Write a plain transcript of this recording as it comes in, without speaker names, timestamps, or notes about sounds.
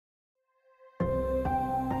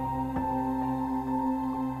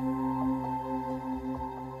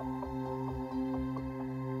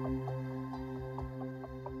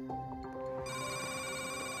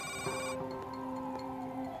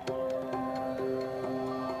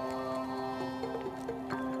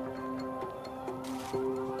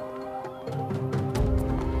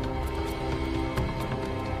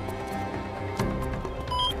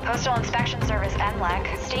Postal Inspection Service,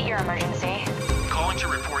 NLEC. State your emergency. Calling to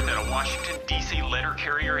report that a Washington, D.C. letter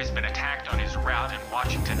carrier has been attacked on his route in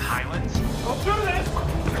Washington Highlands. Go through this!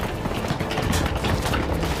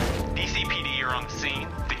 DCPD are on the scene.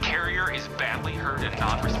 The carrier is badly hurt and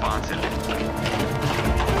non-responsive.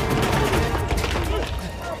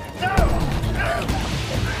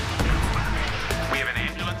 We have an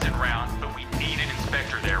ambulance en route, but we need an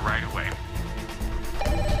inspector there right away.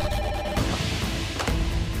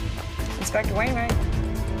 Inspector Wainwright.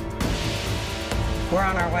 We're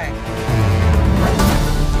on our way.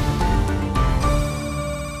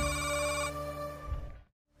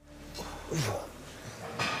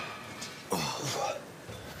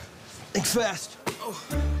 Think fast.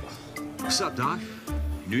 What's up, Doc?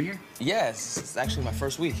 You new here? Yes, it's actually my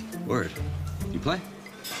first week. Word. You play?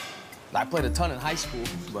 I played a ton in high school,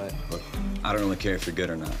 but... Look, I don't really care if you're good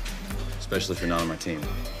or not, especially if you're not on my team.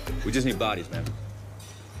 We just need bodies, man.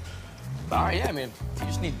 All right, yeah, I mean, if you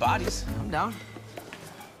just need bodies, I'm down.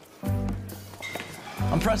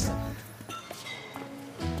 I'm Preston.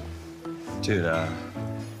 Dude,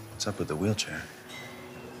 what's up with the wheelchair?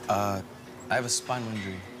 I have a spinal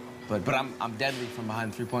injury, but I'm deadly from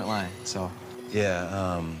behind the three-point line, so...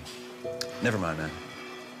 Yeah, never mind, man.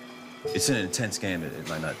 It's an intense game. It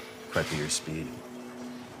might not quite be your speed.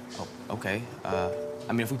 Oh, okay. I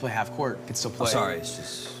mean, if we play half court, we could still play. I'm sorry, it's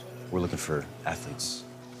just we're looking for athletes.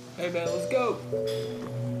 Hey, man, let's go.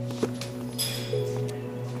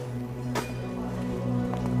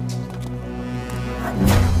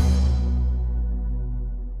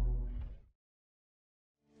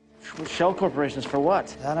 Shell corporations for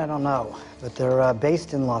what? That I don't know, but they're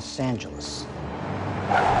based in Los Angeles.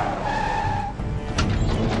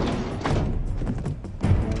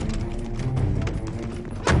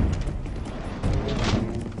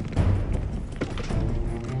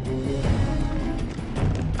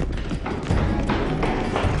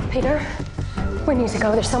 Peter, we need to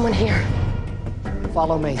go. There's someone here.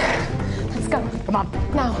 Follow me. Let's go. Come on.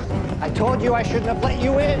 Now. I told you I shouldn't have let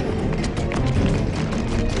you in.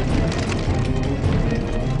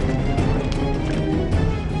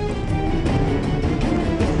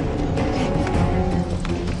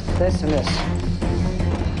 This and this.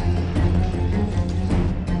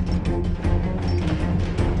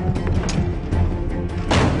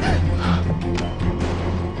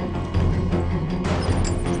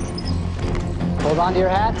 Hold on to your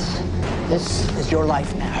hats. This is your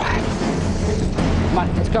life now. Come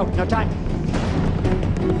on, let's go. No time.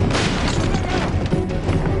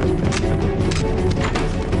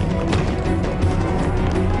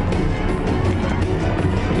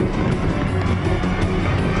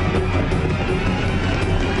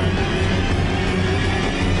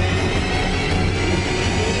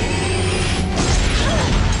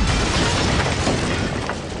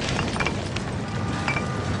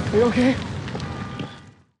 You okay?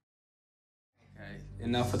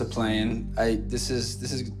 Enough with the playing. This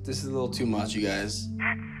is a little too much, you guys.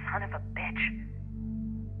 That son of a bitch.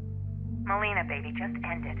 Melina, baby, just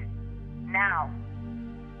end it. Now.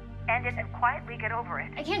 End it and quietly get over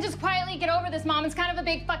it. I can't just quietly get over this, Mom. It's kind of a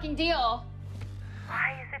big fucking deal.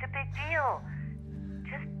 Why is it a big deal?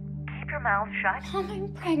 Just keep your mouth shut. Mom,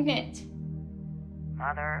 I'm pregnant.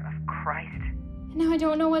 Mother of Christ. And now I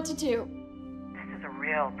don't know what to do. This is a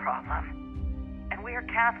real problem. And we're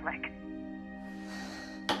Catholic.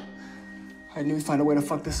 I knew we'd find a way to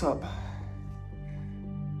fuck this up.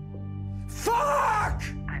 Fuck!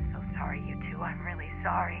 I'm so sorry, you two. I'm really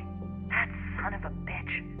sorry. That son of a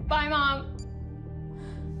bitch. Bye, Mom.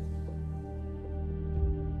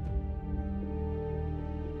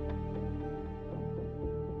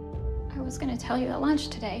 I was gonna tell you at lunch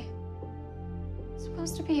today. It's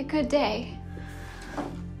supposed to be a good day.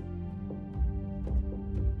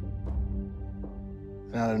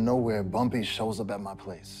 And out of nowhere, Bumpy shows up at my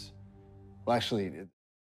place. Well, actually,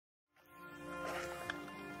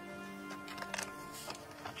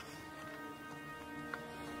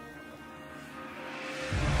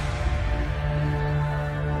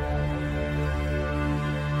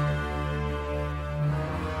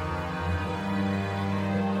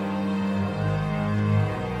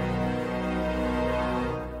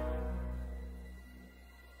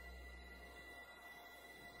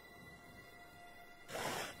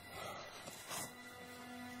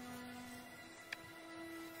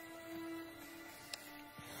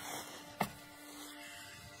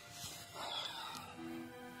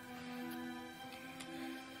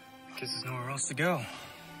 Guess there's nowhere else to go.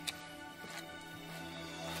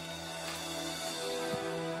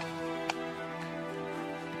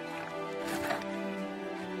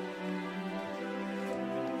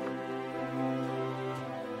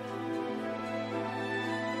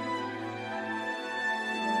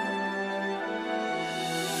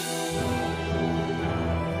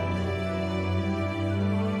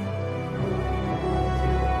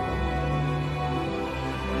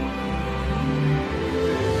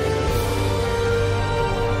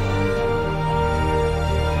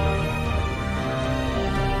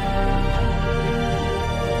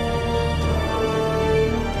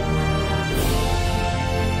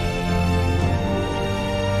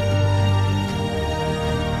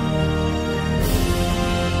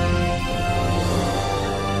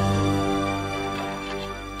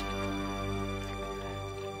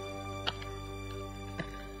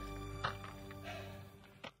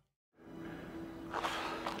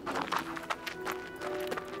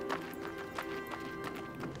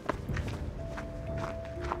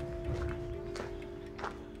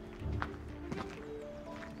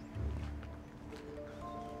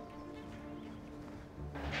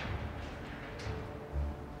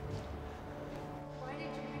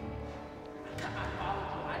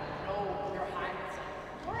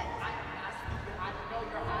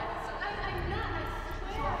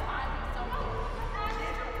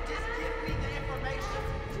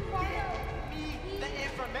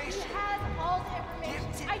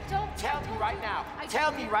 right now.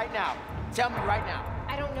 Tell me right now. Tell me right now.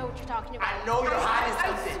 I don't know what you're talking about. I know you're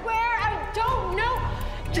hiding something. I swear I don't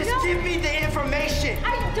know. Just give me the information.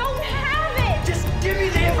 I don't have it. Just give me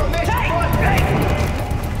the information.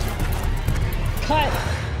 Cut.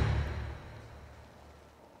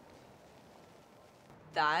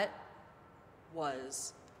 That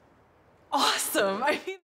was awesome. I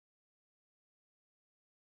mean.